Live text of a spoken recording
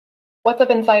What's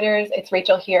up, insiders? It's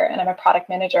Rachel here, and I'm a product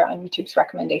manager on YouTube's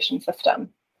recommendation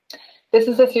system. This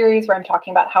is a series where I'm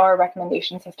talking about how our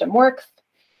recommendation system works,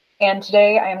 and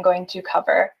today I am going to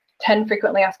cover 10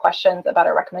 frequently asked questions about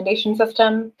our recommendation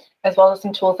system, as well as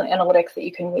some tools and analytics that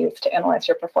you can use to analyze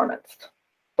your performance.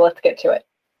 So let's get to it.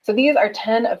 So these are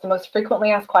 10 of the most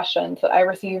frequently asked questions that I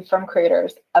receive from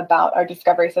creators about our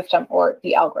discovery system or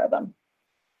the algorithm.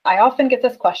 I often get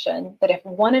this question that if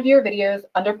one of your videos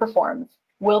underperforms,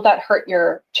 will that hurt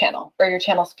your channel or your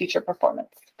channel's future performance?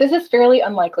 This is fairly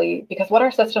unlikely because what our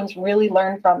systems really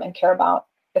learn from and care about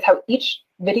is how each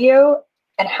video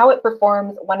and how it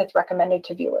performs when it's recommended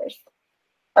to viewers.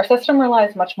 Our system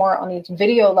relies much more on these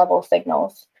video level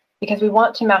signals because we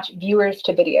want to match viewers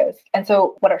to videos. And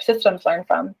so what our systems learn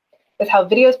from is how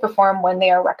videos perform when they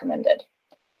are recommended.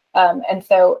 And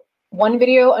so one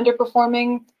video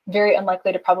underperforming, very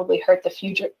unlikely to probably hurt the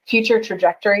future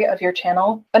trajectory of your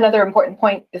channel. Another important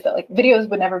point is that videos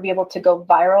would never be able to go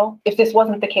viral if this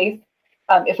wasn't the case.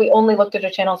 If we only looked at a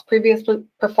channel's previous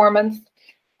performance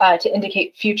to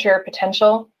indicate future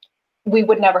potential, we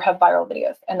would never have viral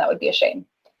videos, and that would be a shame.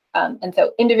 And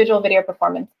so individual video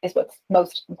performance is what's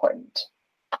most important.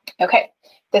 Okay,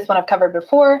 this one I've covered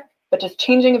before, but does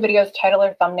changing a video's title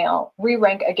or thumbnail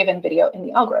re-rank a given video in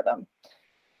the algorithm?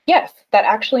 Yes, that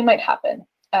actually might happen.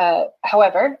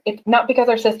 However, it's not because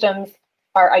our systems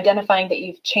are identifying that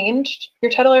you've changed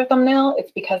your title or thumbnail.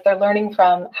 It's because they're learning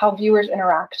from how viewers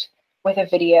interact with a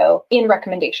video in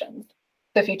recommendations.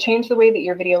 So if you change the way that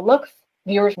your video looks,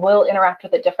 viewers will interact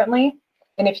with it differently.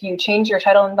 And if you change your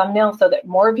title and thumbnail so that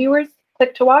more viewers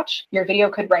click to watch, your video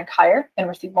could rank higher and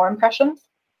receive more impressions.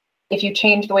 If you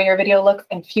change the way your video looks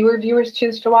and fewer viewers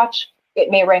choose to watch,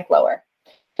 it may rank lower.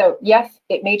 So yes,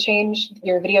 it may change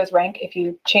your video's rank if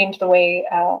you change the way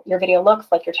your video looks,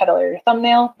 like your title or your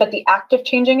thumbnail, but the act of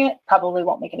changing it probably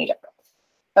won't make any difference.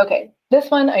 Okay, this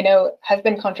one I know has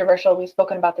been controversial. We've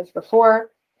spoken about this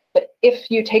before, but if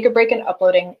you take a break in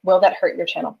uploading, will that hurt your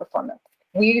channel performance?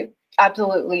 We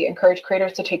absolutely encourage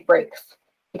creators to take breaks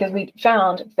because we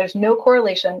found there's no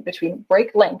correlation between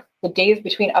break length, the days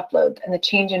between uploads, and the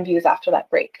change in views after that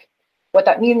break. What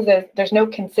that means is there's no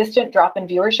consistent drop in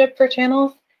viewership for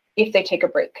channels if they take a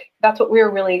break. That's what we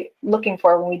were really looking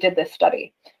for when we did this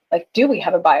study. Do we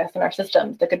have a bias in our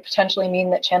systems that could potentially mean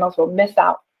that channels will miss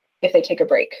out if they take a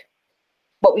break?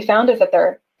 What we found is that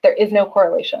there is no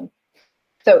correlation.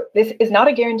 So this is not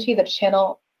a guarantee that a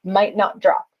channel might not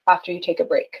drop after you take a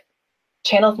break.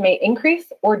 Channels may increase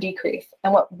or decrease.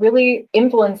 And what really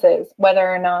influences whether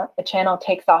or not a channel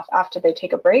takes off after they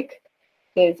take a break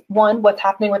is, one, what's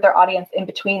happening with their audience in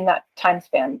between that time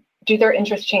span. Do their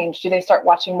interests change? Do they start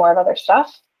watching more of other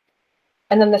stuff?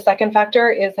 And then the second factor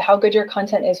is how good your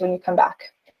content is when you come back.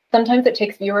 Sometimes it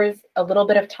takes viewers a little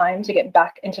bit of time to get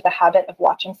back into the habit of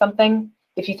watching something.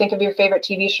 If you think of your favorite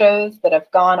TV shows that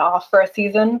have gone off for a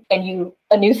season and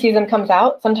a new season comes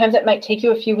out, sometimes it might take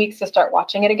you a few weeks to start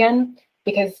watching it again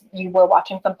because you were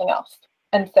watching something else.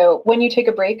 And so when you take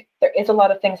a break, there is a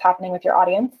lot of things happening with your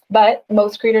audience, but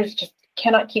most creators just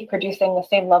cannot keep producing the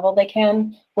same level they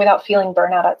can without feeling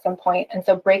burnout at some point. And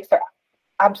so breaks are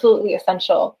absolutely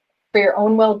essential for your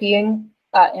own well-being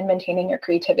and maintaining your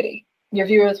creativity. Your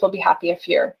viewers will be happy if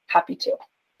you're happy too.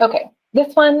 Okay,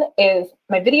 this one is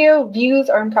my video views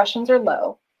or impressions are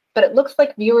low, but it looks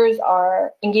like viewers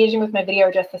are engaging with my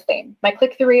video just the same. My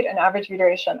click-through rate and average view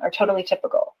duration are totally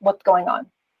typical. What's going on?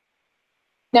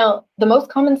 Now, the most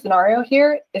common scenario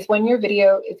here is when your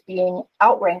video is being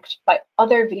outranked by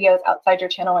other videos outside your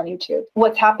channel on YouTube.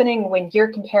 What's happening when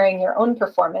you're comparing your own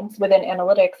performance within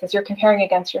analytics is you're comparing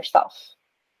against yourself.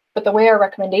 But the way our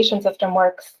recommendation system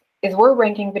works is we're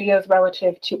ranking videos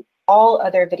relative to all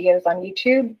other videos on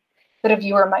YouTube that a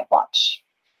viewer might watch.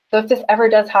 So if this ever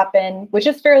does happen, which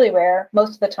is fairly rare,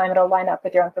 most of the time it'll line up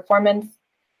with your own performance.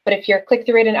 But if your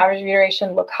click-through rate and average view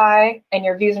duration look high and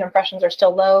your views and impressions are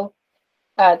still low,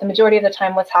 the majority of the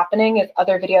time what's happening is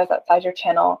other videos outside your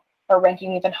channel are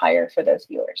ranking even higher for those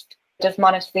viewers. Does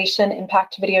monetization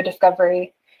impact video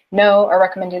discovery? No, our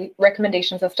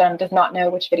recommendation system does not know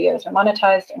which videos are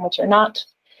monetized and which are not.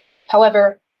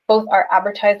 However, both our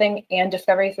advertising and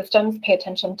discovery systems pay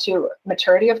attention to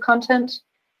maturity of content.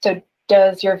 So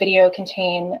does your video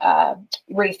contain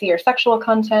racy or sexual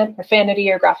content,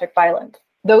 profanity, or graphic violence?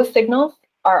 Those signals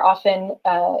are often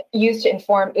used to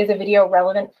inform, is a video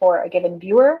relevant for a given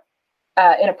viewer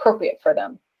and appropriate for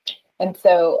them? And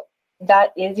so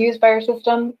that is used by our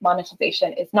system.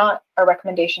 Monetization is not. Our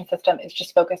recommendation system is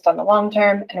just focused on the long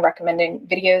term and recommending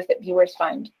videos that viewers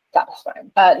find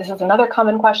satisfying. This is another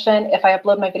common question. If I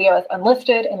upload my video as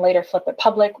unlisted and later flip it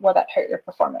public, will that hurt your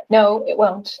performance? No, it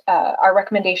won't. Our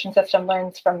recommendation system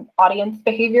learns from audience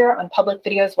behavior on public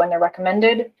videos when they're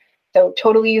recommended. So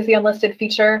totally use the unlisted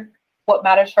feature. What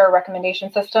matters for our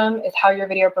recommendation system is how your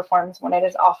video performs when it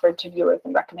is offered to viewers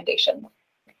in recommendations.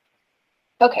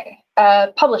 Okay,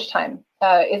 publish time.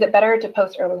 Is it better to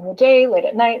post early in the day, late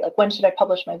at night? Like, when should I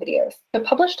publish my videos? The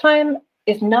publish time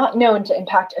is not known to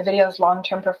impact a video's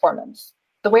long-term performance.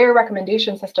 The way our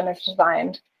recommendation system is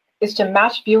designed is to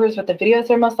match viewers with the videos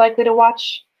they're most likely to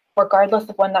watch, regardless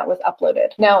of when that was uploaded.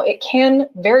 Now, it can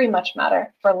very much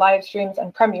matter for live streams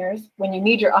and premieres when you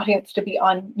need your audience to be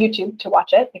on YouTube to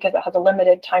watch it because it has a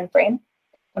limited time frame.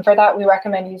 And for that, we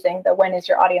recommend using the When is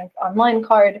Your Audience Online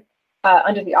card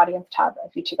under the Audience tab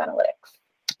of YouTube Analytics.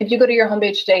 If you go to your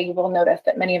homepage today, you will notice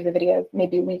that many of the videos may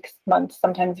be weeks, months,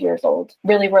 sometimes years old.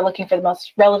 Really, we're looking for the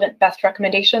most relevant, best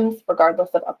recommendations, regardless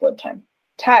of upload time.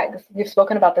 Tags, we've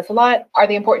spoken about this a lot. Are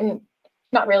they important?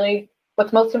 Not really.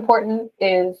 What's most important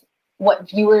is what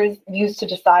viewers use to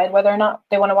decide whether or not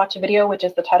they want to watch a video, which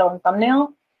is the title and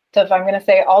thumbnail. So if I'm going to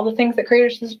say all the things that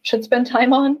creators should spend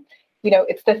time on,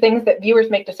 it's the things that viewers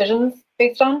make decisions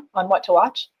based on what to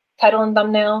watch. Title and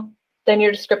thumbnail, then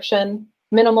your description,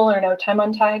 minimal or no time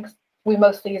on tags. We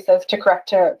mostly use those to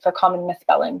correct for common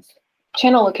misspellings.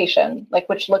 Channel location, like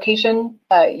which location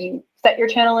you set your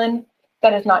channel in,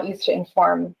 that is not used to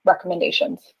inform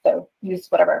recommendations. So use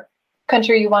whatever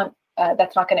country you want.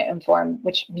 That's not going to inform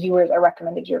which viewers are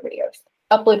recommended your videos.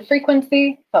 Upload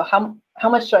frequency, so how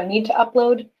much do I need to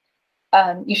upload?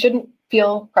 You shouldn't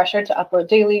feel pressured to upload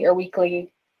daily or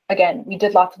weekly. Again, we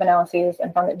did lots of analyses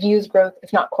and found that views growth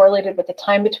is not correlated with the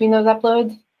time between those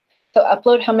uploads. So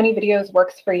upload how many videos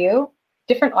works for you.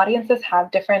 Different audiences have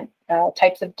different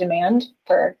types of demand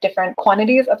for different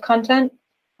quantities of content,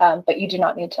 but you do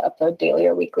not need to upload daily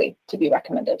or weekly to be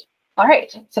recommended. All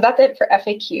right, so that's it for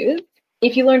FAQs.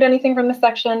 If you learned anything from this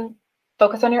section,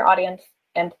 focus on your audience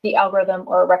and the algorithm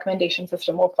or recommendation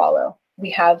system will follow. We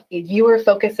have a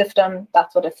viewer-focused system.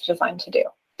 That's what it's designed to do.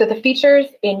 So the features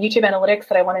in YouTube Analytics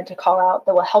that I wanted to call out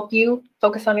that will help you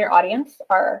focus on your audience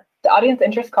are the audience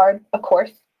interest card, of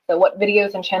course. So what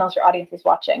videos and channels your audience is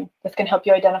watching. This can help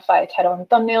you identify title and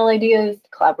thumbnail ideas,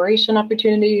 collaboration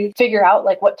opportunities, figure out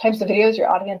what types of videos your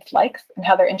audience likes and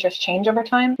how their interests change over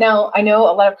time. Now, I know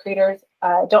a lot of creators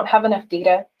don't have enough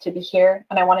data to be here,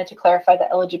 and I wanted to clarify the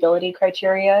eligibility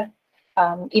criteria,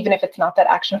 even if it's not that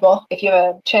actionable. If you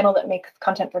have a channel that makes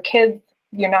content for kids,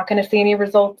 you're not going to see any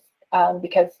results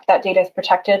because that data is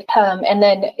protected. And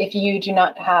then if you do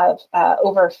not have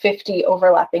over 50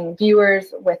 overlapping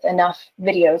viewers with enough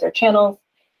videos or channels,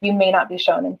 you may not be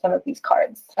shown in some of these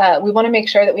cards. We want to make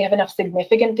sure that we have enough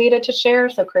significant data to share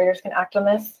so creators can act on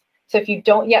this. So if you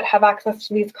don't yet have access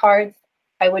to these cards,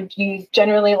 I would use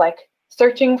generally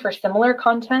searching for similar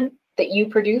content that you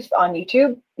produce on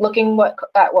YouTube, looking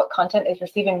at what content is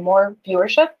receiving more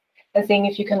viewership and seeing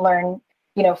if you can learn,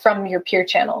 from your peer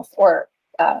channels or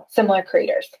similar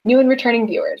creators. New and returning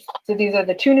viewers. So these are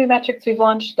the 2 new metrics we've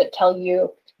launched that tell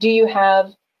you, do you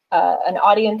have an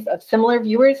audience of similar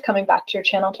viewers coming back to your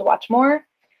channel to watch more?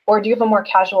 Or do you have a more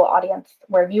casual audience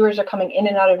where viewers are coming in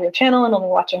and out of your channel and only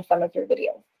watching some of your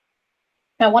videos?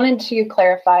 I wanted to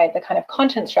clarify the kind of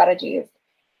content strategies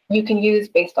you can use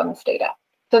based on this data.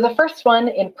 So the first one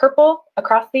in purple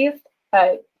across these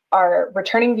are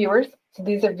returning viewers. So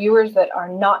these are viewers that are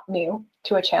not new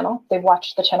to a channel. They've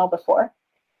watched the channel before.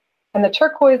 And the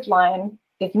turquoise line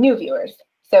is new viewers.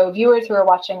 So viewers who are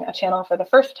watching a channel for the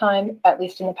first time, at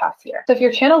least in the past year. So if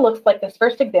your channel looks like this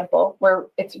first example, where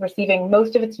it's receiving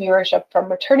most of its viewership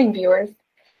from returning viewers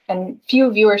and few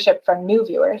viewership from new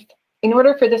viewers, in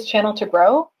order for this channel to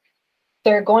grow,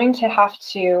 they're going to have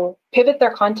to pivot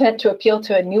their content to appeal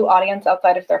to a new audience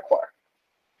outside of their core.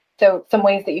 So some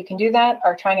ways that you can do that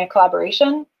are trying a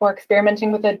collaboration or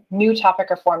experimenting with a new topic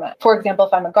or format. For example,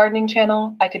 if I'm a gardening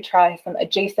channel, I could try some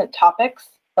adjacent topics,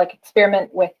 like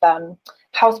experiment with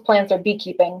houseplants or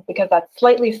beekeeping, because that's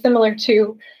slightly similar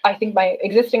to, I think my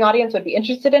existing audience would be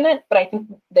interested in it, but I think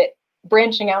that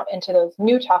branching out into those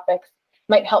new topics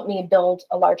might help me build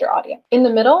a larger audience. In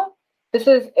the middle, this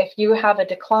is if you have a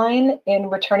decline in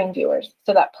returning viewers.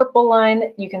 So that purple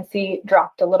line you can see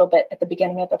dropped a little bit at the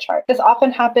beginning of the chart. This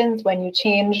often happens when you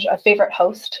change a favorite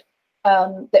host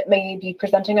that may be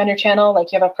presenting on your channel,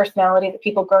 like you have a personality that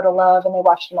people grow to love and they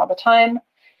watch them all the time,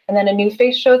 and then a new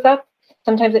face shows up.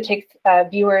 Sometimes it takes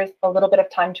viewers a little bit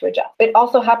of time to adjust. It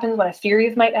also happens when a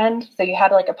series might end. So you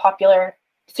had a popular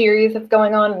series that's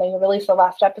going on and then you release the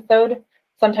last episode.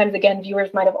 Sometimes, again,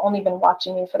 viewers might have only been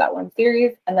watching you for that one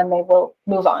series, and then they will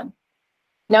move on.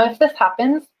 Now, if this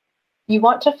happens, you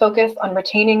want to focus on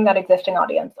retaining that existing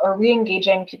audience or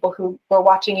re-engaging people who were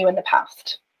watching you in the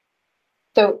past.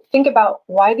 So think about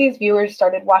why these viewers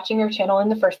started watching your channel in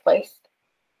the first place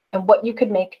and what you could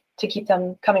make to keep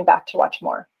them coming back to watch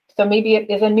more. So maybe it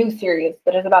is a new series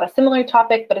that is about a similar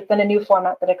topic, but it's in a new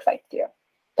format that excites you.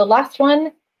 The last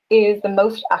one is the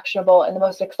most actionable and the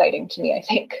most exciting to me, I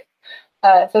think.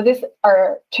 So these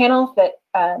are channels that,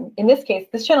 in this case,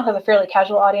 this channel has a fairly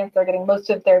casual audience. They're getting most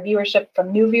of their viewership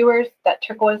from new viewers. That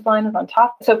turquoise line is on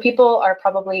top. So people are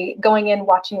probably going in,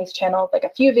 watching these channels, like a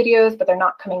few videos, but they're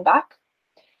not coming back.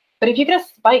 But if you get a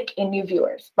spike in new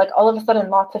viewers, like all of a sudden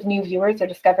lots of new viewers are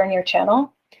discovering your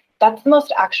channel, that's the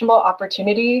most actionable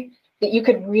opportunity that you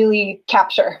could really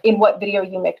capture in what video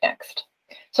you make next.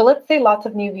 So let's say lots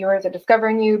of new viewers are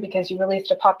discovering you because you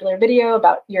released a popular video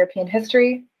about European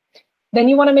history. Then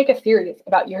you want to make a series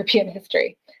about European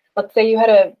history. Let's say you had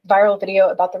a viral video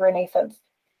about the Renaissance.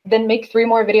 Then make 3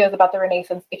 more videos about the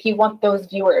Renaissance if you want those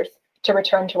viewers to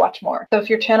return to watch more. So if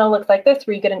your channel looks like this,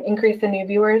 where you get an increase in new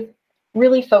viewers,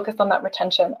 really focus on that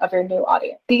retention of your new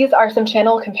audience. These are some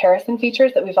channel comparison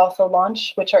features that we've also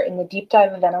launched, which are in the deep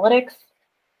dive of analytics.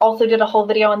 Also did a whole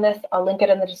video on this. I'll link it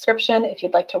in the description if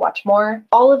you'd like to watch more.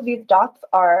 All of these dots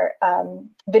are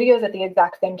videos at the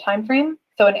exact same time frame.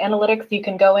 So in analytics, you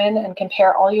can go in and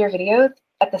compare all your videos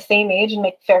at the same age and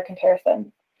make fair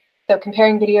comparisons. So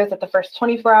comparing videos at the first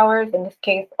 24 hours, in this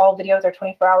case, all videos are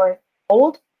 24 hours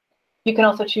old. You can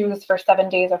also choose for 7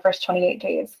 days or first 28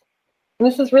 days.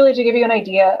 And this is really to give you an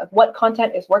idea of what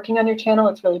content is working on your channel.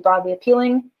 It's really broadly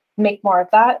appealing. Make more of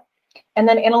that. And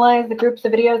then analyze the groups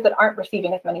of videos that aren't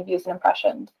receiving as many views and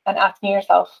impressions and asking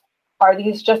yourself, are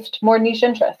these just more niche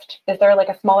interest? Is there like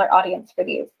a smaller audience for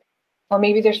these? Or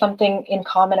maybe there's something in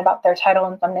common about their title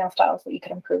and thumbnail styles that you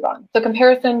could improve on. So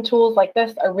comparison tools like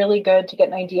this are really good to get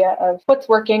an idea of what's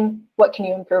working, what can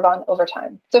you improve on over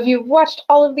time. So if you've watched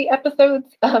all of the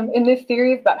episodes in this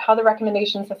series about how the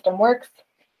recommendation system works,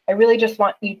 I really just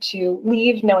want you to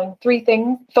leave knowing 3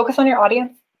 things. Focus on your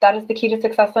audience. That is the key to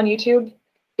success on YouTube.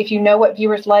 If you know what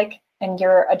viewers like and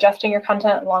you're adjusting your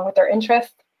content along with their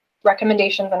interests,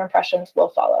 recommendations and impressions will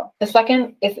follow. The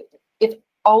second is it's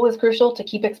always crucial to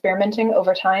keep experimenting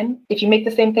over time. If you make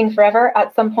the same thing forever,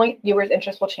 at some point, viewers'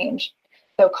 interest will change.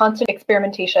 So constant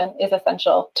experimentation is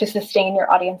essential to sustain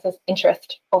your audience's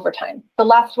interest over time. The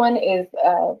last one is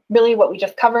really what we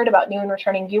just covered about new and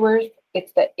returning viewers.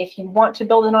 It's that if you want to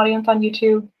build an audience on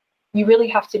YouTube, you really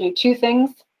have to do 2 things.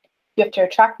 You have to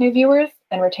attract new viewers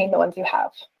and retain the ones you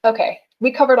have. Okay,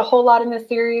 we covered a whole lot in this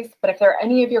series, but if there are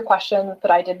any of your questions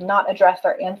that I did not address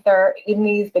or answer in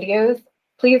these videos,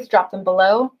 please drop them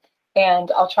below and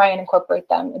I'll try and incorporate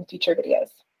them in future videos.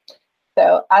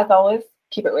 So as always,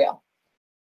 keep it real.